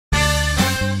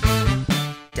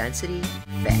Density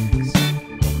facts.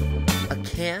 A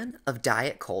can of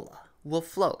Diet Cola will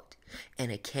float,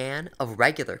 and a can of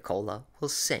regular cola will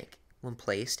sink when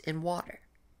placed in water.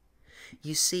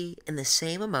 You see, in the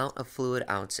same amount of fluid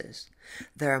ounces,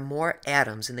 there are more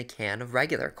atoms in the can of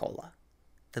regular cola.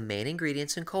 The main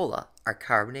ingredients in cola are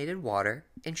carbonated water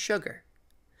and sugar.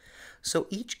 So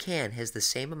each can has the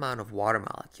same amount of water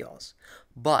molecules,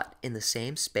 but in the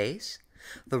same space,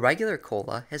 the regular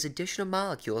cola has additional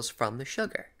molecules from the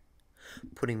sugar.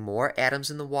 Putting more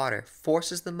atoms in the water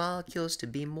forces the molecules to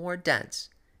be more dense,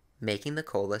 making the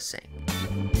cola sink.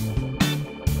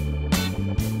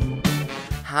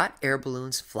 Hot air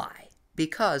balloons fly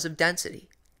because of density.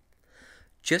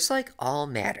 Just like all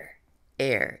matter,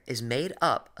 air is made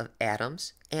up of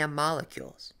atoms and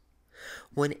molecules.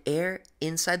 When air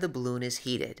inside the balloon is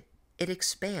heated, it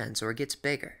expands or gets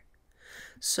bigger.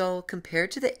 So,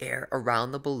 compared to the air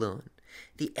around the balloon,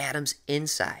 the atoms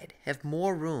inside have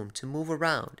more room to move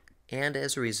around and,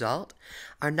 as a result,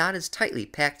 are not as tightly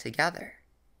packed together.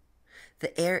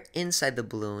 The air inside the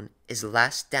balloon is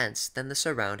less dense than the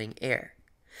surrounding air,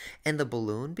 and the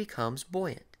balloon becomes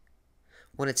buoyant.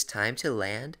 When it's time to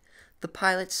land, the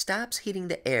pilot stops heating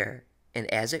the air, and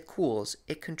as it cools,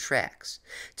 it contracts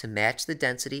to match the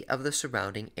density of the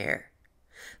surrounding air.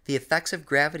 The effects of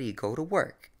gravity go to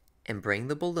work and bring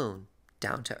the balloon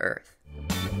down to Earth.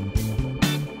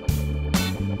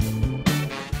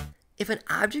 If an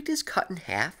object is cut in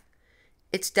half,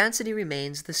 its density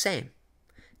remains the same.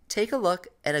 Take a look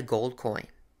at a gold coin,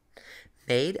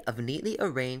 made of neatly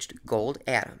arranged gold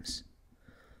atoms.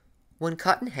 When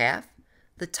cut in half,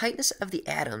 the tightness of the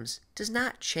atoms does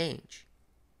not change.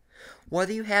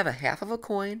 Whether you have a half of a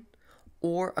coin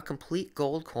or a complete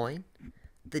gold coin,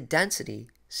 the density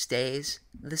stays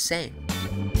the same.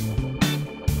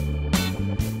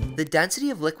 The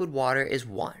density of liquid water is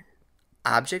 1.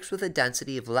 Objects with a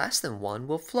density of less than 1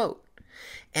 will float,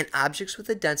 and objects with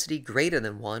a density greater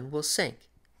than 1 will sink.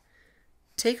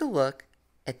 Take a look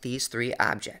at these 3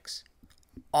 objects.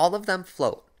 All of them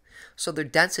float, so their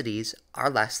densities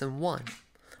are less than 1.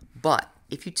 But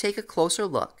if you take a closer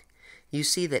look, you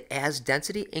see that as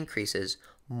density increases,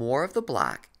 more of the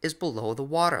block is below the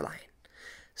waterline.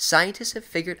 Scientists have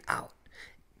figured out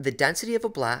the density of a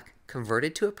block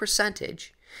converted to a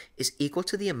percentage is equal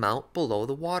to the amount below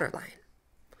the waterline.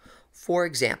 For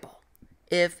example,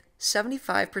 if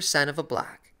 75% of a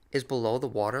block is below the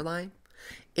waterline,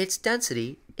 its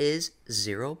density is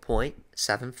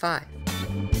 0.75.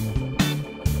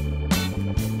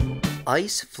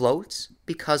 Ice floats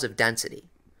because of density.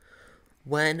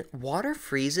 When water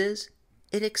freezes,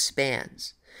 it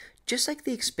expands. Just like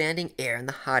the expanding air in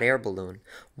the hot air balloon,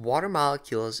 water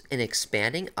molecules in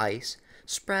expanding ice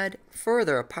spread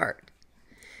further apart.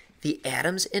 The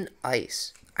atoms in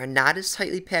ice are not as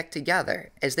tightly packed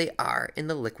together as they are in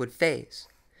the liquid phase.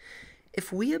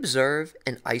 If we observe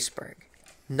an iceberg,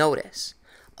 notice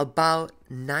about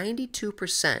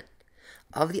 92%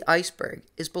 of the iceberg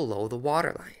is below the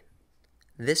waterline.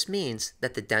 This means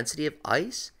that the density of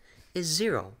ice is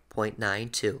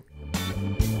 0.92.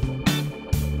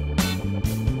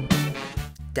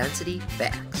 Density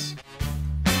facts.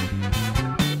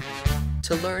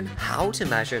 To learn how to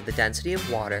measure the density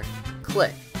of water,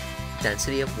 click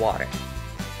Density of Water.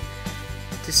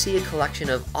 To see a collection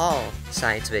of all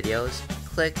science videos,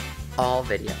 click All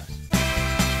Videos.